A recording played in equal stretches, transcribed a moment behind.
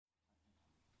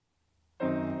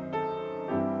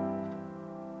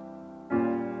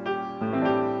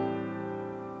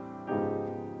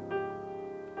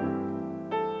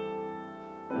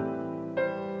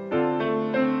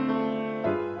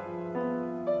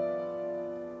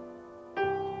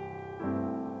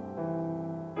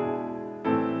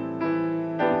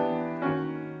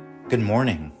Good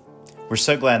morning. We're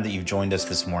so glad that you've joined us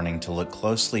this morning to look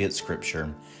closely at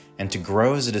Scripture and to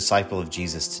grow as a disciple of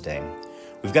Jesus today.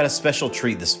 We've got a special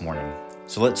treat this morning,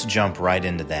 so let's jump right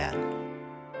into that.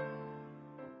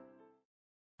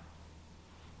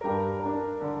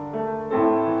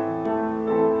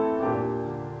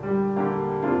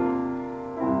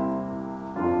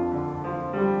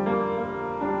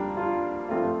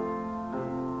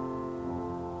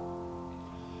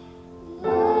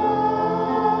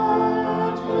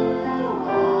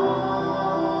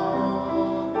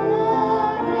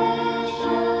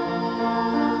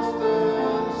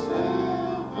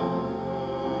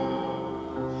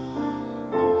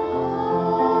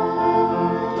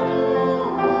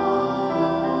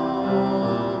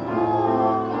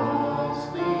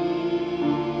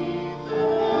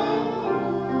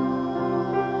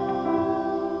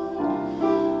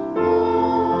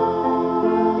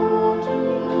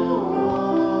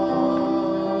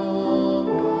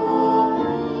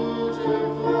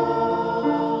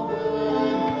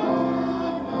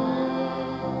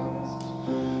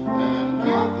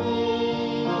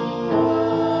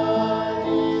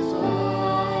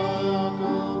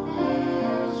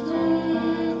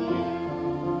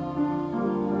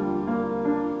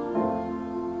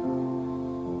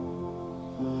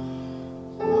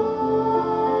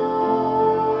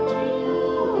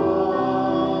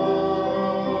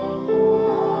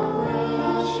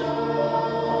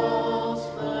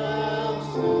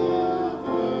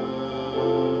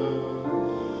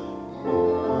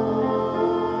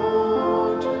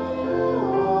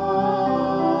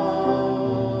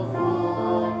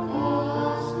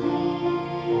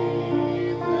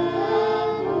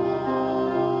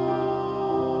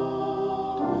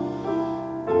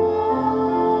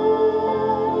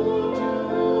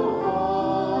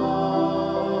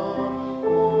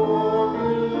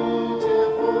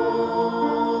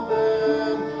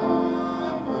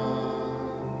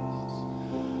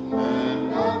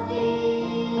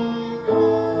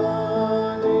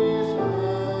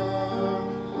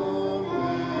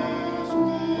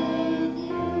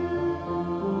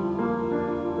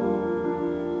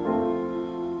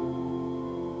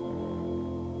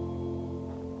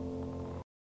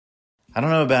 I don't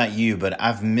know about you, but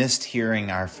I've missed hearing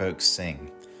our folks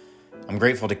sing. I'm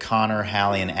grateful to Connor,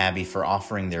 Hallie, and Abby for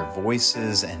offering their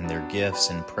voices and their gifts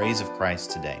in praise of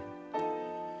Christ today.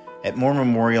 At Moore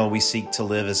Memorial, we seek to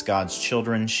live as God's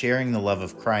children, sharing the love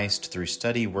of Christ through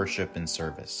study, worship, and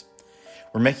service.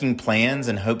 We're making plans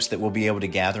in hopes that we'll be able to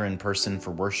gather in person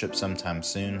for worship sometime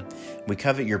soon. We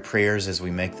covet your prayers as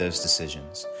we make those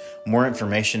decisions. More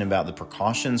information about the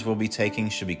precautions we'll be taking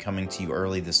should be coming to you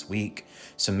early this week,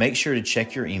 so make sure to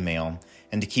check your email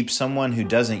and to keep someone who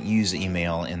doesn't use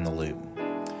email in the loop.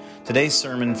 Today's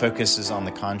sermon focuses on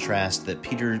the contrast that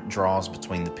Peter draws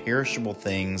between the perishable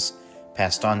things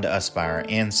passed on to us by our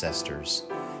ancestors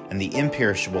and the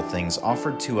imperishable things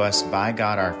offered to us by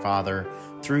God our Father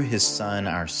through His Son,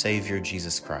 our Savior,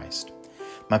 Jesus Christ.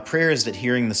 My prayer is that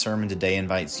hearing the sermon today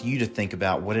invites you to think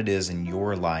about what it is in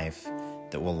your life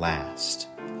that will last.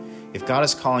 If God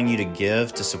is calling you to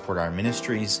give to support our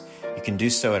ministries, you can do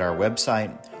so at our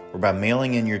website or by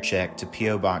mailing in your check to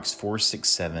P.O. Box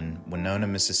 467, Winona,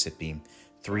 Mississippi,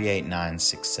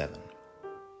 38967.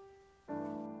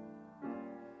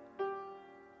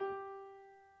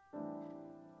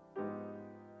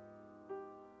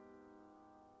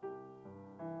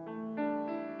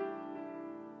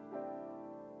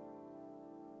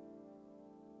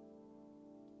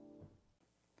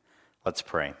 Let's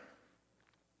pray.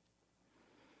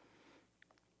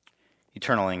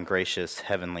 Eternal and gracious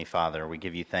Heavenly Father, we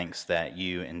give you thanks that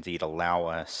you indeed allow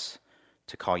us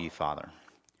to call you Father.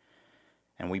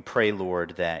 And we pray,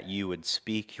 Lord, that you would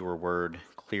speak your word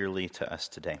clearly to us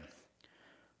today.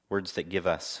 Words that give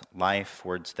us life,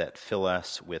 words that fill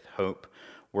us with hope,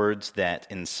 words that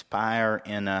inspire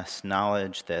in us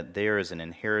knowledge that there is an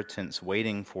inheritance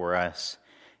waiting for us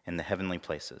in the heavenly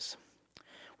places.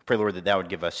 We pray, Lord, that that would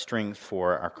give us strength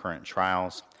for our current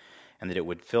trials and that it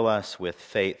would fill us with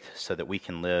faith so that we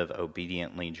can live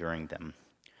obediently during them.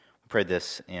 We pray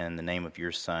this in the name of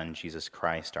your Son, Jesus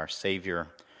Christ, our Savior,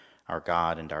 our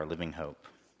God, and our living hope.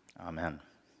 Amen.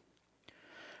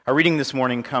 Our reading this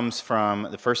morning comes from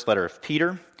the first letter of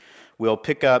Peter. We'll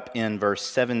pick up in verse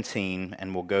 17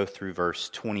 and we'll go through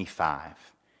verse 25.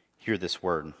 Hear this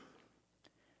word.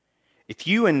 If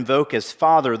you invoke as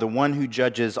Father the one who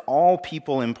judges all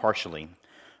people impartially,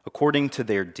 according to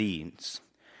their deeds,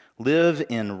 live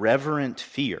in reverent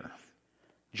fear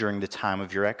during the time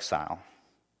of your exile.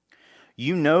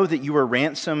 You know that you were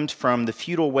ransomed from the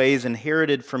futile ways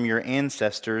inherited from your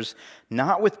ancestors,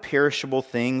 not with perishable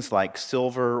things like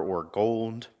silver or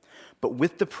gold, but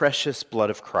with the precious blood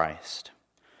of Christ,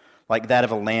 like that of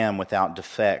a lamb without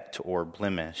defect or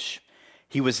blemish.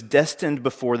 He was destined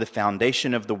before the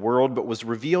foundation of the world, but was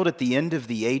revealed at the end of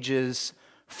the ages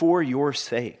for your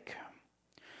sake.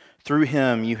 Through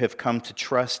him you have come to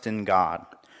trust in God,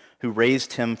 who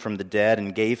raised him from the dead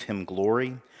and gave him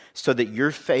glory, so that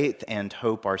your faith and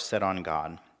hope are set on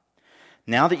God.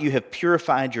 Now that you have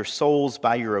purified your souls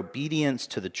by your obedience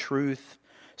to the truth,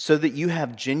 so that you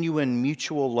have genuine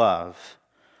mutual love,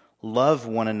 love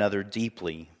one another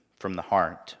deeply from the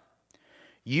heart.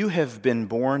 You have been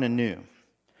born anew,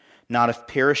 not of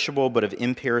perishable but of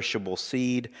imperishable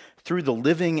seed, through the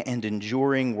living and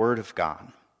enduring word of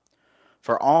God.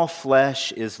 For all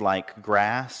flesh is like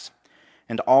grass,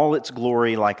 and all its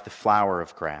glory like the flower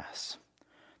of grass.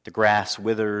 The grass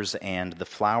withers and the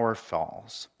flower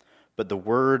falls, but the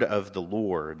word of the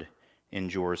Lord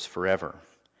endures forever.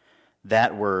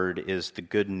 That word is the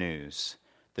good news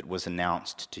that was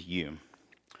announced to you.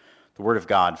 The word of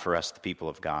God for us, the people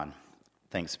of God.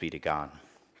 Thanks be to God.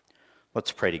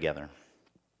 Let's pray together.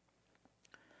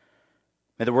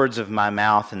 May the words of my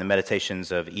mouth and the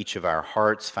meditations of each of our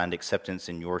hearts find acceptance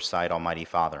in your sight, Almighty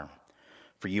Father,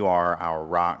 for you are our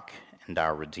rock and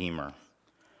our Redeemer.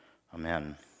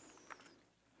 Amen.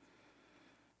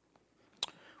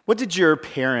 What did your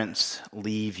parents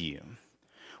leave you?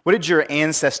 What did your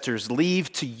ancestors leave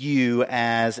to you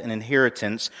as an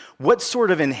inheritance? What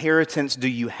sort of inheritance do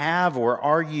you have or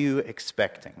are you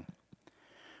expecting?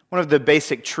 One of the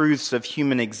basic truths of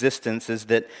human existence is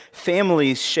that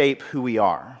families shape who we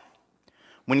are.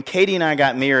 When Katie and I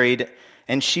got married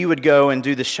and she would go and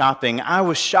do the shopping, I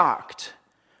was shocked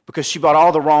because she bought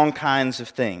all the wrong kinds of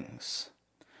things.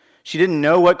 She didn't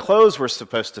know what clothes were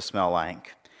supposed to smell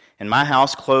like. In my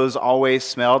house, clothes always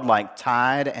smelled like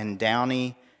Tide and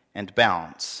Downy and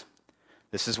Bounce.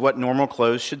 This is what normal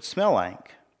clothes should smell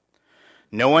like.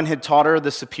 No one had taught her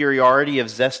the superiority of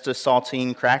Zesta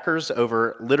saltine crackers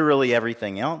over literally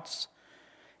everything else.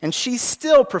 And she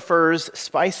still prefers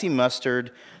spicy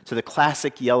mustard to the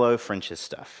classic yellow French's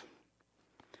stuff.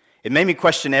 It made me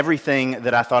question everything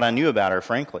that I thought I knew about her,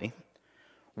 frankly.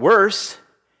 Worse,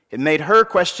 it made her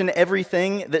question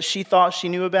everything that she thought she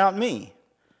knew about me.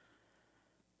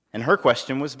 And her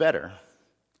question was better.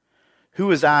 Who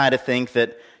was I to think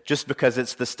that just because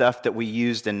it's the stuff that we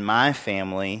used in my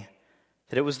family,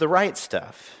 that it was the right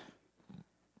stuff?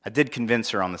 I did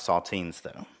convince her on the saltines,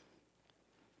 though.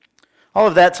 All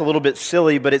of that's a little bit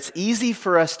silly, but it's easy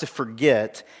for us to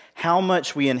forget how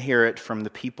much we inherit from the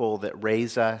people that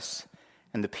raise us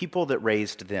and the people that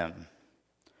raised them.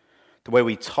 The way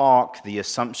we talk, the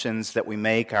assumptions that we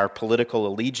make, our political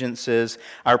allegiances,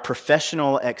 our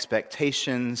professional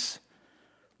expectations,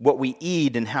 what we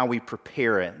eat and how we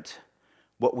prepare it,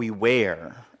 what we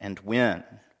wear and when,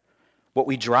 what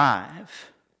we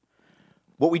drive,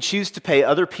 what we choose to pay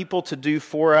other people to do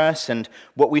for us and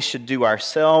what we should do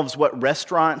ourselves, what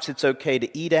restaurants it's okay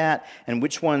to eat at and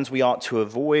which ones we ought to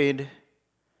avoid.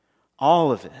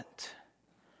 All of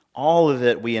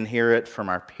it we inherit from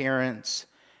our parents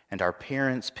and our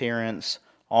parents' parents,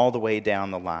 all the way down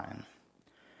the line.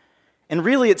 And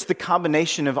really, it's the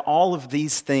combination of all of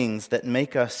these things that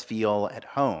make us feel at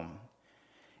home.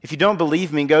 If you don't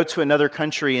believe me, go to another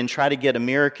country and try to get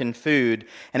American food,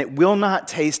 and it will not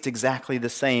taste exactly the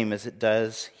same as it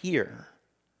does here.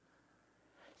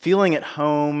 Feeling at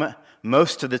home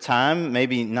most of the time,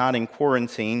 maybe not in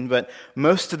quarantine, but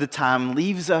most of the time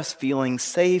leaves us feeling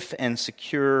safe and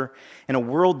secure in a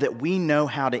world that we know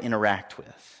how to interact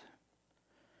with.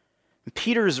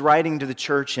 Peter is writing to the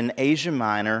church in Asia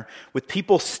Minor with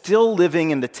people still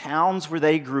living in the towns where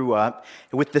they grew up,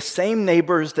 with the same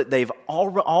neighbors that they've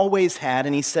always had,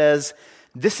 and he says,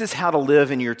 this is how to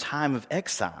live in your time of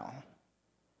exile.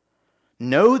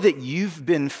 Know that you've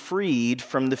been freed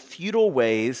from the futile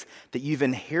ways that you've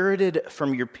inherited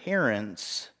from your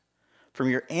parents, from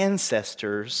your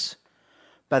ancestors,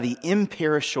 by the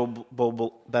imperishable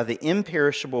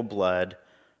blood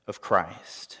of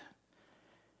Christ.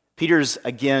 Peter's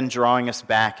again drawing us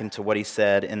back into what he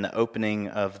said in the opening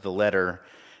of the letter,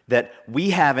 that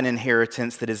we have an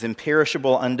inheritance that is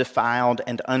imperishable, undefiled,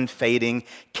 and unfading,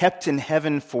 kept in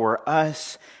heaven for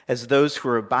us as those who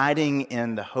are abiding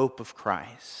in the hope of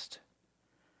Christ.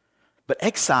 But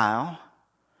exile,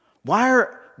 why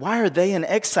are they in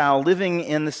exile living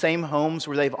in the same homes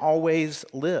where they've always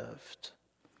lived?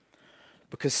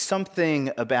 Because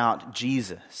something about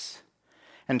Jesus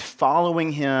and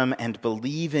following him and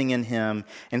believing in him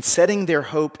and setting their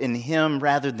hope in him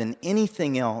rather than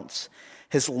anything else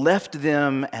has left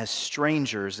them as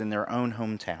strangers in their own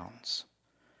hometowns.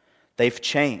 They've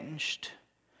changed.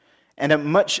 And at a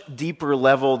much deeper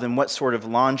level than what sort of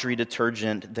laundry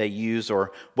detergent they use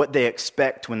or what they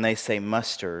expect when they say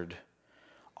mustard,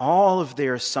 all of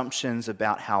their assumptions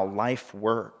about how life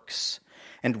works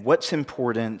and what's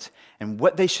important and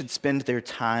what they should spend their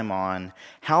time on,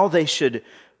 how they should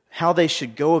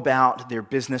go about their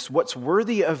business, what's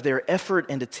worthy of their effort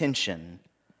and attention,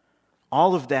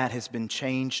 all of that has been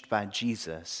changed by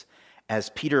Jesus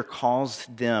as Peter calls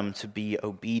them to be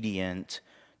obedient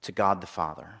to God the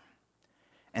Father.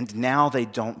 And now they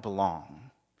don't belong.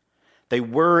 They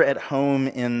were at home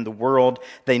in the world.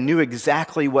 They knew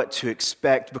exactly what to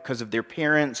expect because of their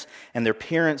parents and their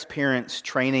parents'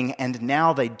 training, and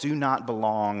now they do not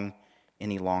belong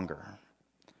any longer.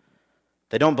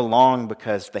 They don't belong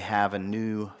because they have a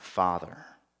new father,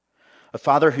 a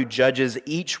father who judges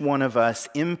each one of us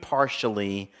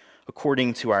impartially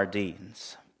according to our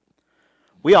deeds.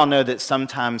 We all know that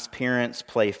sometimes parents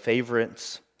play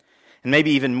favorites. And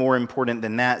maybe even more important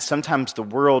than that, sometimes the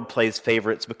world plays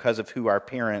favorites because of who our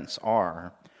parents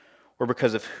are or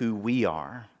because of who we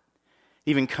are.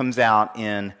 It even comes out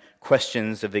in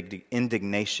questions of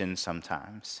indignation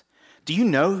sometimes. Do you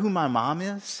know who my mom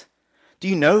is? Do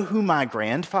you know who my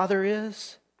grandfather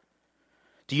is?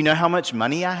 Do you know how much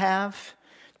money I have?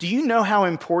 Do you know how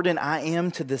important I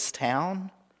am to this town?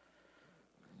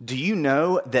 Do you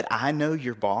know that I know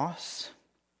your boss?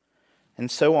 And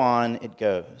so on it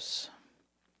goes.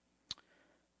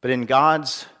 But in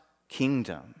God's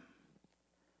kingdom,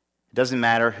 it doesn't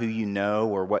matter who you know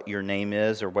or what your name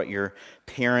is or what your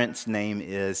parents' name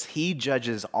is. He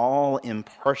judges all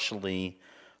impartially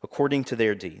according to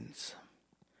their deeds.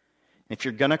 And if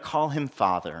you're going to call him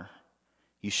Father,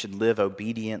 you should live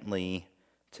obediently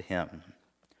to him.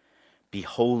 Be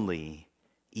holy,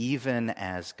 even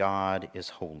as God is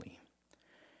holy.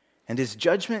 And his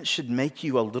judgment should make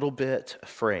you a little bit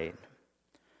afraid.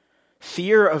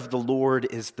 Fear of the Lord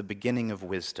is the beginning of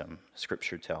wisdom,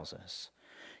 Scripture tells us.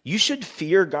 You should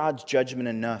fear God's judgment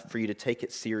enough for you to take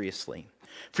it seriously,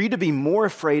 for you to be more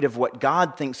afraid of what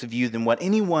God thinks of you than what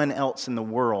anyone else in the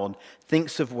world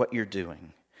thinks of what you're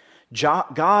doing.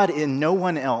 God and no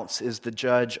one else is the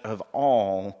judge of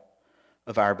all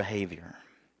of our behavior.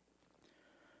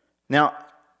 Now,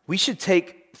 we should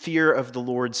take fear of the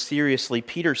Lord seriously.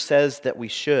 Peter says that we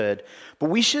should, but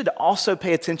we should also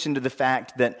pay attention to the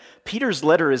fact that Peter's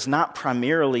letter is not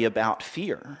primarily about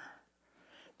fear.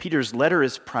 Peter's letter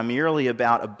is primarily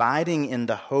about abiding in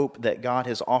the hope that God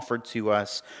has offered to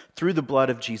us through the blood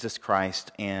of Jesus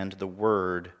Christ and the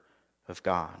Word of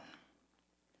God.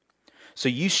 So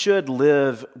you should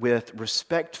live with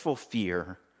respectful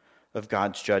fear of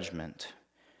God's judgment.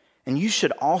 And you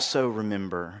should also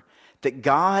remember that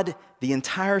God, the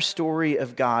entire story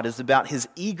of God, is about his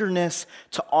eagerness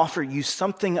to offer you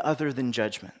something other than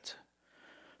judgment.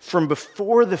 From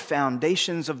before the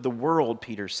foundations of the world,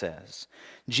 Peter says,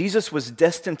 Jesus was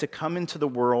destined to come into the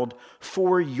world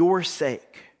for your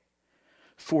sake,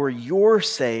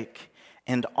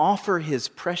 and offer his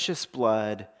precious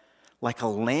blood like a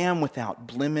lamb without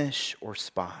blemish or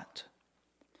spot.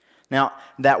 Now,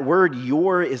 that word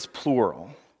your is plural.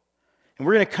 And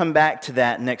we're going to come back to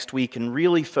that next week and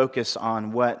really focus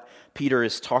on what Peter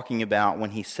is talking about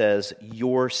when he says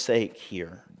your sake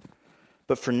here.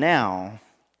 But for now,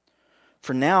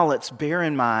 let's bear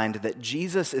in mind that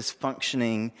Jesus is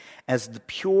functioning as the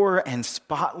pure and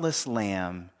spotless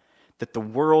lamb that the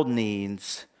world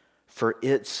needs for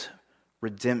its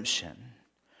redemption,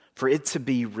 for it to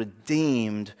be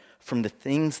redeemed from the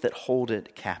things that hold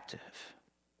it captive.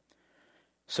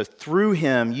 So through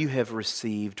him you have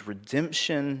received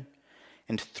redemption,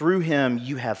 and through him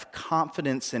you have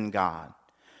confidence in God,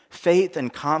 faith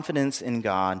and confidence in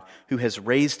God who has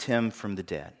raised him from the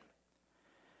dead.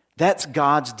 That's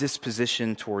God's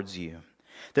disposition towards you.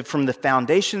 That from the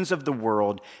foundations of the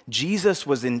world, Jesus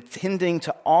was intending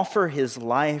to offer his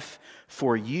life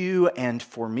for you and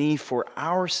for me for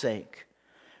our sake.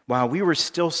 While we were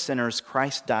still sinners,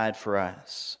 Christ died for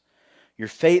us. Your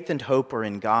faith and hope are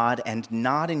in God and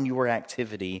not in your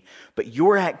activity, but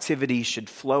your activity should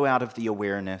flow out of the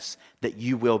awareness that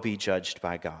you will be judged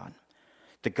by God,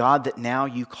 the God that now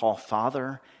you call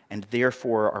Father and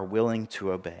therefore are willing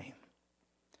to obey.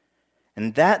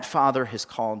 And that Father has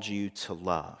called you to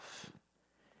love.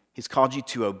 He's called you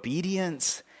to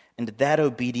obedience, and that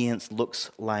obedience looks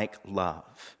like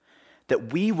love.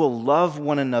 That we will love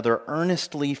one another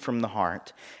earnestly from the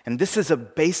heart. And this is a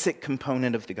basic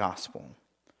component of the gospel.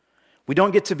 We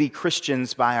don't get to be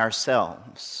Christians by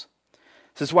ourselves.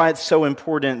 This is why it's so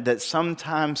important that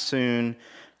sometime soon,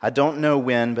 I don't know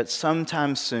when, but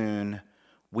sometime soon,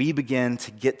 we begin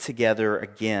to get together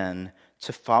again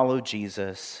to follow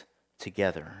Jesus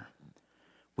together.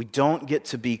 We don't get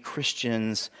to be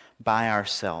Christians by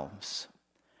ourselves.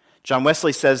 John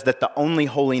Wesley says that the only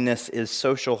holiness is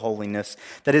social holiness.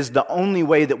 That is, the only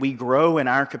way that we grow in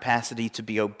our capacity to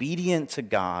be obedient to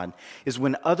God is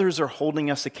when others are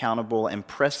holding us accountable and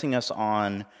pressing us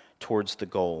on towards the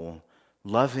goal,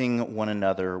 loving one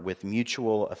another with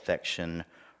mutual affection,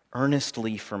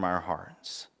 earnestly from our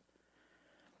hearts.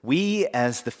 We,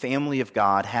 as the family of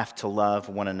God, have to love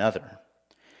one another.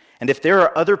 And if there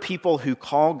are other people who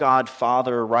call God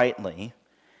Father rightly,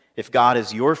 if God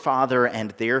is your father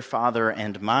and their father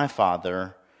and my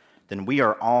father, then we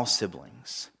are all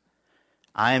siblings.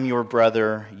 I am your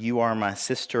brother, you are my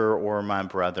sister or my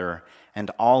brother, and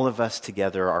all of us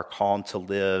together are called to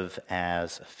live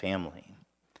as a family.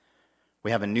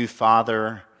 We have a new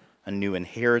father, a new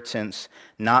inheritance,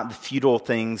 not the feudal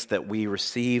things that we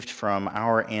received from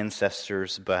our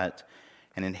ancestors, but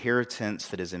an inheritance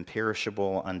that is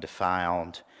imperishable,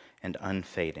 undefiled, and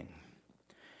unfading.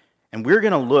 And we're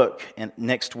going to look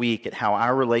next week at how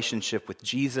our relationship with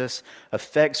Jesus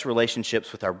affects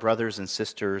relationships with our brothers and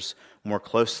sisters more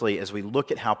closely as we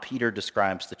look at how Peter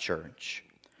describes the church.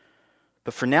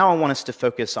 But for now, I want us to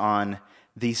focus on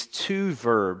these two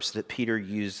verbs that Peter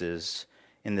uses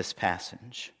in this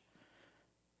passage.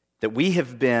 That we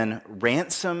have been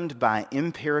ransomed by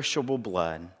imperishable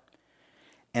blood,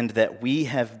 and that we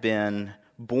have been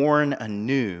born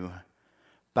anew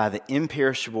by the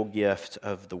imperishable gift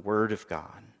of the Word of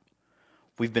God.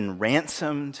 We've been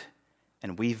ransomed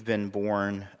and we've been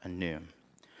born anew.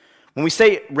 When we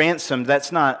say ransomed,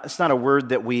 that's not a word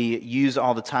that we use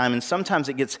all the time, and sometimes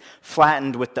it gets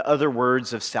flattened with the other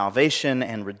words of salvation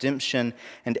and redemption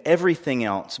and everything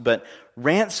else. But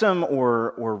ransom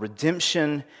or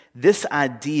redemption, this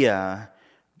idea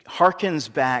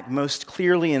harkens back most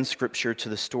clearly in Scripture to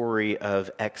the story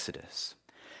of Exodus.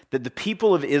 That the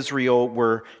people of Israel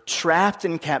were trapped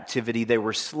in captivity, they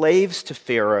were slaves to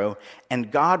Pharaoh,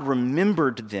 and God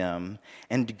remembered them,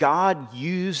 and God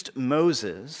used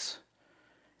Moses,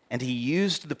 and he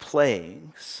used the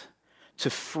plagues to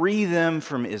free them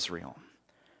from Israel,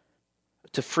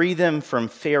 to free them from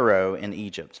Pharaoh in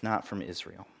Egypt, not from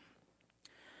Israel.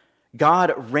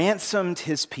 God ransomed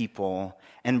his people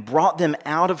and brought them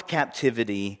out of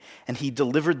captivity, and he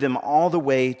delivered them all the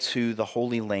way to the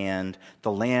Holy Land,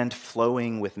 the land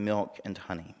flowing with milk and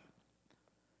honey.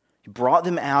 He brought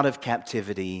them out of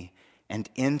captivity and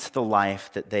into the life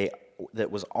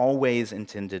that was always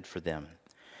intended for them.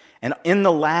 And in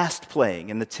the last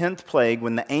plague, in the 10th plague,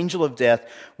 when the angel of death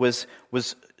was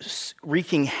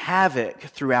wreaking havoc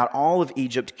throughout all of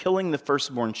Egypt, killing the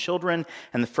firstborn children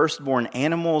and the firstborn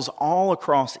animals all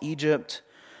across Egypt,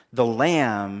 the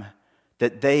lamb,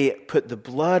 that they put the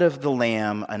blood of the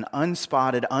lamb, an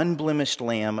unspotted, unblemished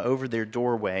lamb, over their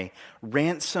doorway,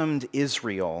 ransomed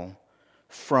Israel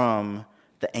from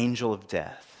the angel of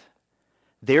death.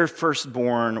 Their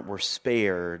firstborn were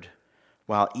spared,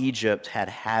 while Egypt had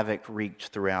havoc wreaked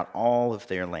throughout all of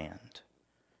their land.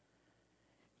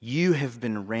 You have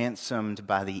been ransomed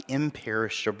by the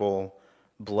imperishable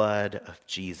blood of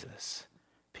Jesus,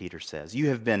 Peter says. You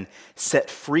have been set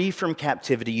free from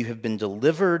captivity, you have been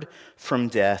delivered from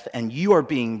death, and you are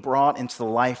being brought into the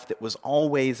life that was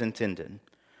always intended,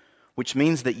 which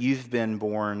means that you've been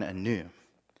born anew.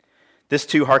 This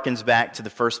too harkens back to the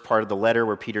first part of the letter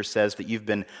where Peter says that you've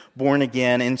been born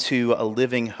again into a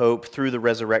living hope through the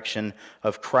resurrection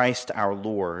of Christ our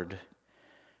Lord.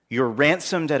 You're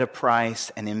ransomed at a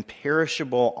price, an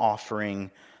imperishable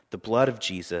offering, the blood of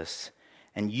Jesus,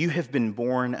 and you have been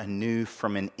born anew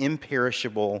from an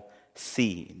imperishable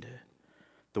seed,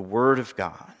 the Word of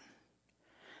God.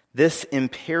 This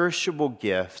imperishable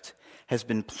gift has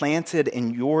been planted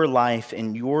in your life,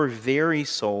 in your very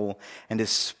soul, and is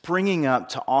springing up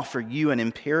to offer you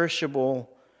to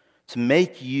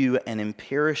make you an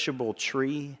imperishable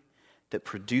tree that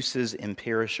produces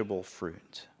imperishable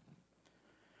fruit.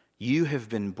 You have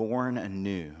been born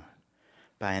anew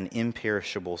by an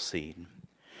imperishable seed.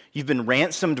 You've been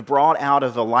ransomed, brought out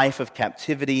of a life of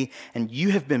captivity, and you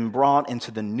have been brought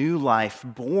into the new life,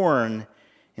 born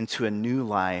into a new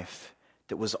life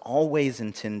that was always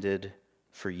intended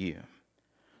for you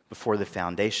before the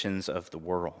foundations of the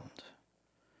world.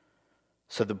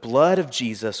 So the blood of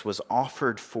Jesus was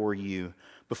offered for you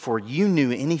before you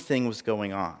knew anything was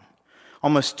going on.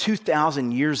 Almost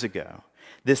 2,000 years ago,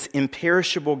 This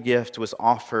imperishable gift was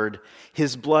offered,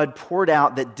 his blood poured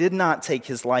out that did not take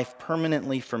his life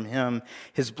permanently from him,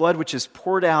 his blood which is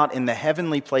poured out in the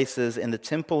heavenly places, in the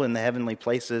temple in the heavenly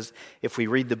places, if we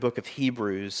read the book of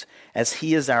Hebrews, as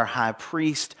he is our high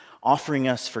priest, offering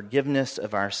us forgiveness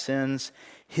of our sins,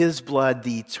 his blood,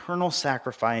 the eternal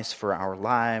sacrifice for our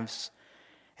lives,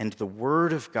 and the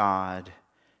word of God,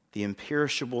 the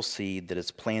imperishable seed that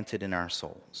is planted in our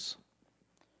souls.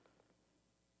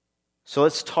 So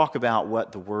let's talk about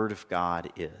what the Word of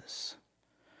God is.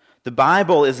 The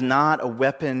Bible is not a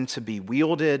weapon to be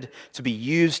wielded, to be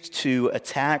used to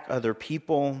attack other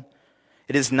people.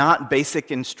 It is not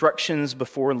basic instructions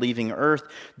before leaving earth,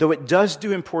 though it does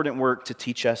do important work to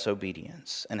teach us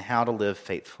obedience and how to live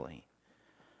faithfully.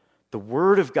 The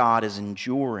Word of God is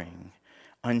enduring,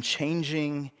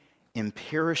 unchanging,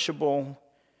 imperishable.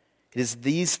 It is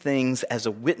these things as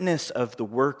a witness of the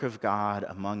work of God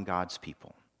among God's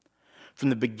people. From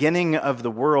the beginning of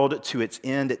the world to its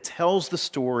end, it tells the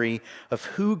story of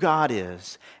who God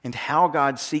is and how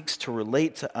God seeks to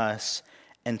relate to us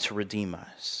and to redeem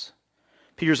us.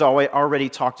 Peter's already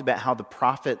talked about how the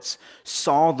prophets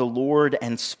saw the Lord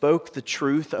and spoke the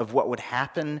truth of what would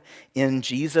happen in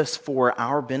Jesus for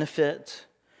our benefit,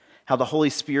 how the Holy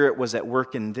Spirit was at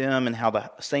work in them, and how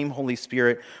the same Holy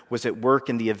Spirit was at work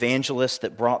in the evangelists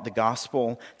that brought the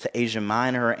gospel to Asia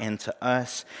Minor and to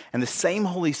us. And the same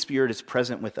Holy Spirit is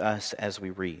present with us as we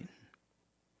read.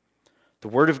 The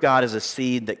Word of God is a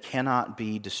seed that cannot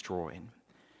be destroyed,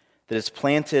 that is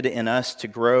planted in us to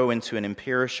grow into an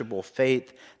imperishable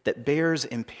faith that bears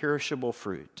imperishable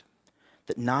fruit,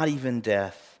 that not even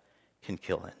death can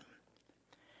kill it.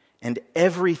 And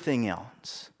everything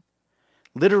else,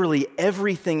 literally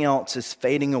everything else, is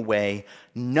fading away.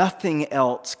 Nothing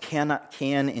else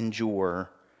can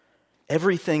endure.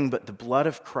 Everything but the blood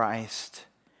of Christ,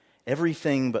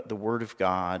 everything but the Word of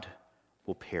God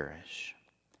will perish.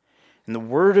 And the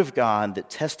Word of God that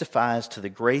testifies to the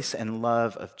grace and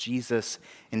love of Jesus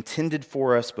intended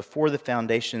for us before the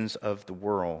foundations of the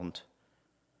world,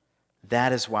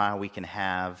 that is why we can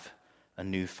have a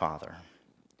new Father.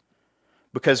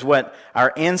 Because what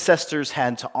our ancestors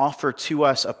had to offer to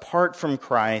us apart from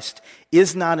Christ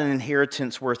is not an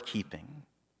inheritance worth keeping.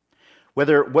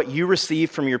 Whether what you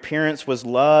received from your parents was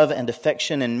love and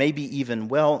affection and maybe even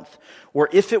wealth, or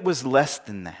if it was less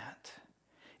than that,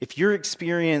 if your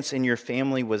experience in your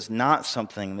family was not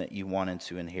something that you wanted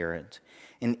to inherit,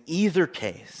 in either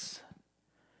case,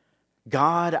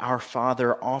 God our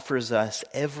Father offers us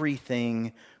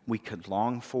everything we could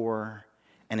long for,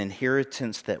 an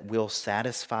inheritance that will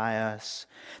satisfy us,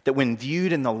 that when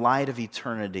viewed in the light of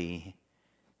eternity,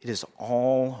 it is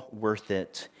all worth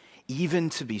it, even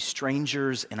to be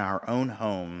strangers in our own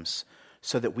homes,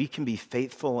 so that we can be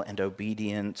faithful and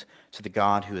obedient to the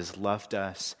God who has loved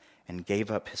us and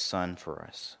gave up his Son for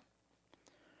us.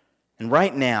 And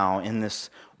right now, in this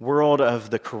world of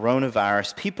the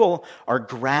coronavirus, people are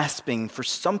grasping for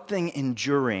something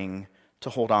enduring to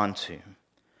hold on to.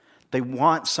 They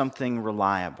want something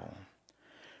reliable.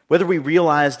 Whether we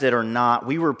realized it or not,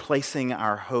 we were placing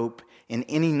our hope in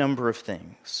any number of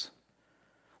things.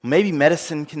 Maybe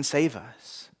medicine can save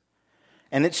us.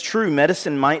 And it's true,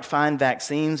 medicine might find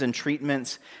vaccines and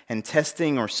treatments and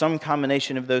testing or some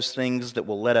combination of those things that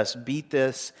will let us beat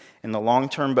this in the long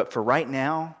term. But for right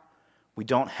now, we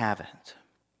don't have it.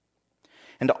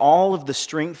 And all of the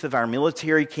strength of our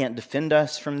military can't defend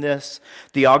us from this.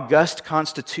 The august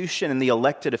Constitution and the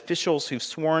elected officials who've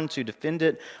sworn to defend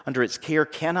it under its care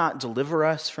cannot deliver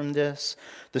us from this.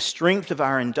 The strength of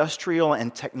our industrial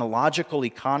and technological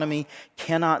economy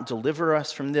cannot deliver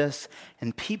us from this.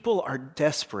 And people are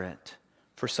desperate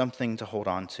for something to hold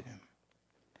on to.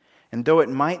 And though it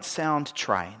might sound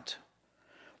trite,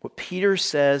 what Peter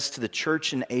says to the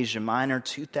church in Asia Minor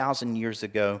 2,000 years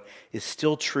ago is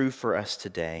still true for us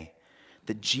today.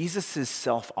 That Jesus'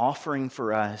 self-offering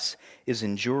for us is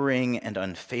enduring and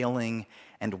unfailing,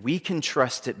 and we can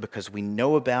trust it because we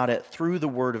know about it through the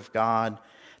Word of God,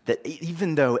 that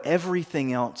even though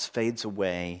everything else fades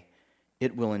away,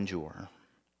 it will endure.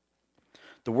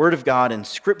 The Word of God in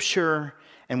Scripture,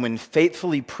 and when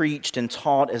faithfully preached and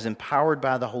taught as empowered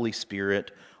by the Holy Spirit,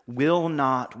 will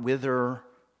not wither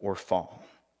or fall.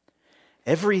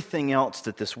 Everything else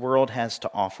that this world has to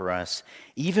offer us,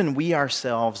 even we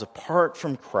ourselves apart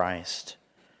from Christ,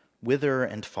 wither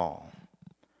and fall.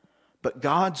 But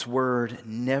God's word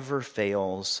never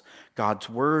fails. God's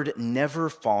word never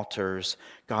falters.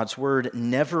 God's word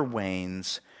never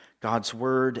wanes. God's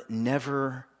word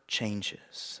never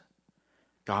changes.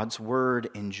 God's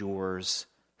word endures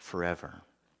forever.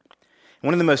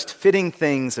 One of the most fitting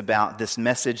things about this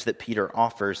message that Peter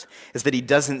offers is that he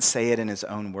doesn't say it in his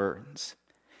own words.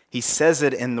 He says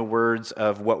it in the words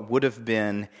of what would have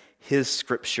been his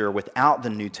scripture without the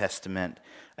New Testament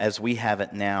as we have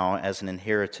it now as an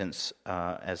inheritance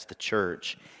as the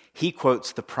church. He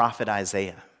quotes the prophet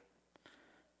Isaiah.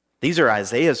 These are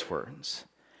Isaiah's words,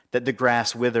 that the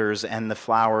grass withers and the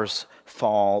flowers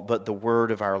fall, but the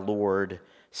word of our Lord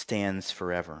stands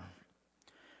forever.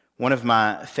 One of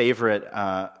my favorite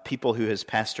people who has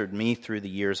pastored me through the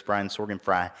years, Brian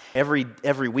Sorgenfrey,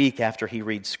 every week after he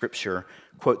reads Scripture,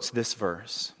 quotes this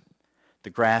verse. The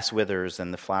grass withers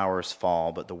and the flowers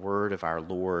fall, but the word of our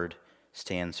Lord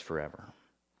stands forever.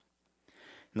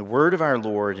 And the word of our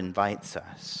Lord invites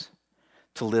us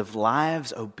to live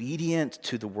lives obedient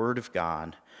to the word of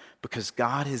God, because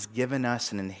God has given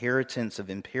us an inheritance of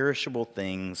imperishable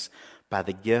things by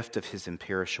the gift of his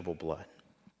imperishable blood.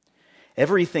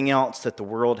 Everything else that the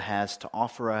world has to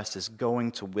offer us is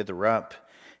going to wither up.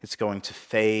 It's going to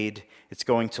fade. It's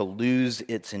going to lose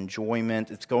its enjoyment.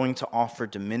 It's going to offer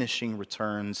diminishing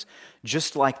returns,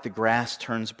 just like the grass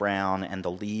turns brown and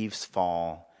the leaves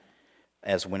fall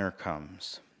as winter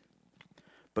comes.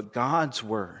 But God's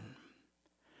word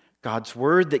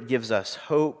that gives us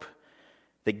hope,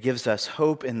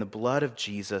 in the blood of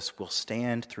Jesus, will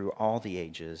stand through all the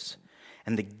ages.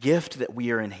 And the gift that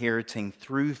we are inheriting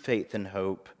through faith and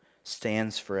hope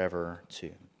stands forever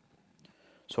too.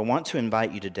 So I want to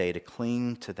invite you today to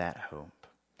cling to that hope.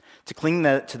 To cling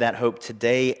to that hope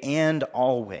today and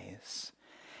always.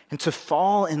 And to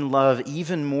fall in love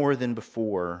even more than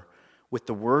before with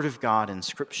the Word of God in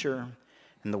Scripture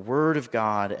and the Word of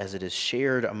God as it is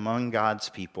shared among God's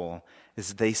people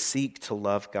as they seek to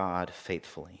love God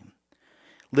faithfully.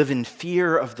 Live in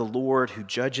fear of the Lord who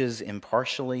judges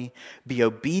impartially. Be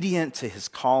obedient to his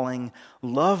calling.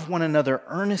 Love one another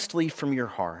earnestly from your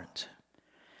heart.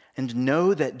 And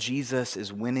know that Jesus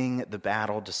is winning the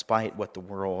battle despite what the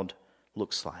world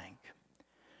looks like.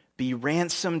 Be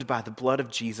ransomed by the blood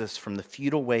of Jesus from the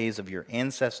futile ways of your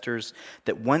ancestors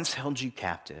that once held you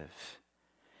captive.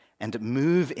 And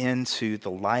move into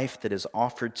the life that is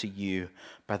offered to you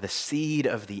by the seed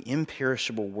of the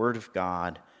imperishable Word of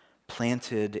God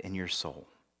planted in your soul.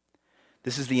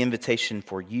 This is the invitation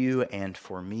for you and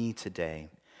for me today,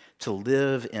 to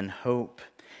live in hope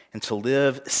and to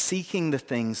live seeking the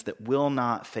things that will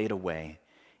not fade away,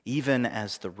 even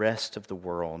as the rest of the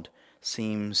world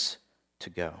seems to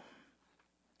go.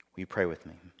 Will you pray with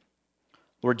me?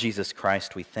 Lord Jesus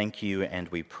Christ, we thank you and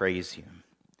we praise you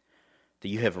that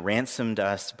you have ransomed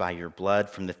us by your blood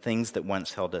from the things that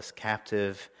once held us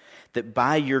captive, that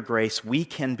by your grace we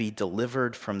can be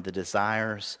delivered from the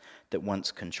desires that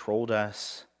once controlled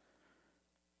us,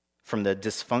 from the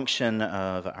dysfunction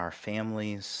of our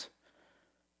families,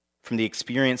 from the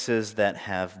experiences that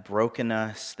have broken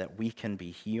us, that we can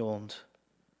be healed.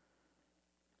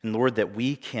 And Lord, that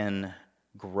we can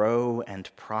grow and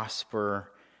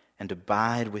prosper and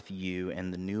abide with you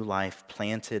in the new life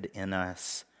planted in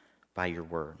us by your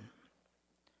word.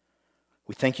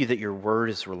 We thank you that your word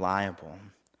is reliable,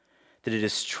 that it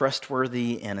is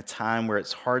trustworthy in a time where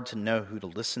it's hard to know who to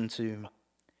listen to,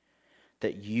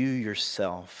 that you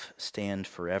yourself stand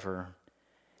forever,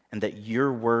 and that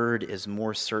your word is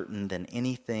more certain than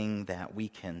anything that we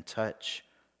can touch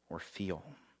or feel.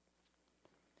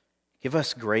 Give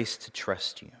us grace to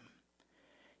trust you.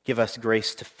 Give us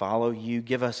grace to follow you.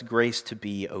 Give us grace to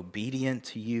be obedient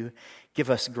to you.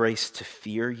 Give us grace to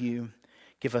fear you.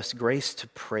 Give us grace to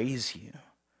praise you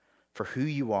for who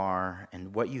you are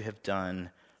and what you have done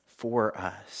for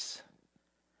us.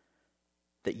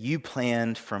 That you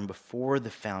planned from before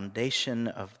the foundation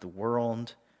of the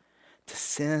world to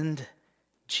send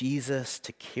Jesus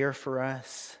to care for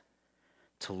us,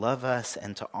 to love us,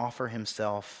 and to offer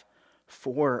himself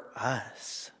for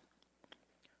us.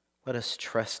 Let us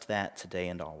trust that today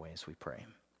and always, we pray.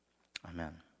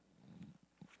 Amen.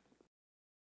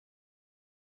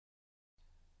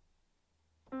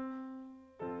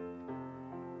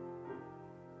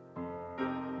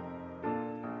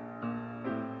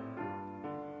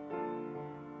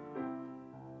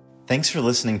 Thanks for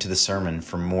listening to the sermon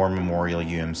from Moore Memorial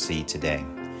UMC today.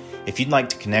 If you'd like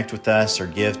to connect with us or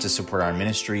give to support our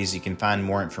ministries, you can find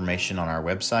more information on our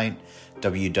website,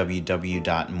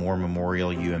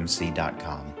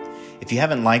 www.moorememorialumc.com. If you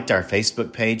haven't liked our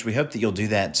Facebook page, we hope that you'll do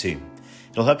that too.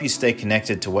 It'll help you stay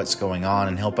connected to what's going on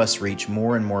and help us reach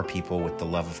more and more people with the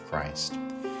love of Christ.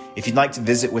 If you'd like to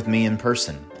visit with me in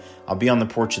person, I'll be on the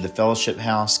porch of the Fellowship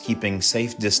House, keeping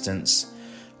safe distance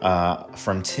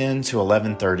from 10 to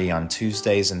 11:30 on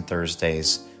Tuesdays and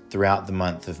Thursdays throughout the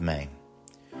month of May.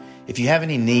 If you have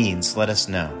any needs, let us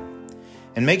know.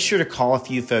 And make sure to call a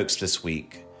few folks this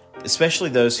week, especially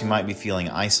those who might be feeling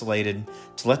isolated,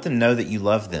 to let them know that you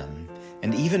love them,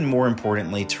 and even more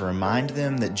importantly, to remind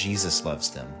them that Jesus loves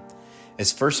them.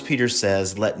 As 1 Peter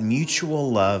says, let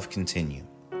mutual love continue.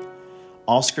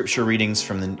 All scripture readings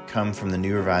come from the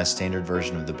New Revised Standard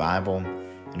Version of the Bible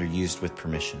and are used with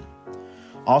permission.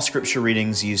 All scripture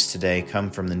readings used today come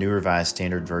from the New Revised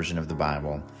Standard Version of the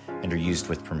Bible and are used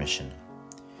with permission.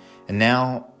 And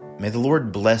now, may the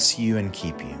Lord bless you and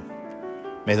keep you.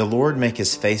 May the Lord make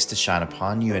his face to shine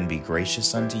upon you and be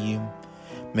gracious unto you.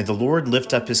 May the Lord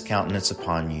lift up his countenance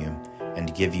upon you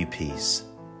and give you peace.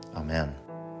 Amen.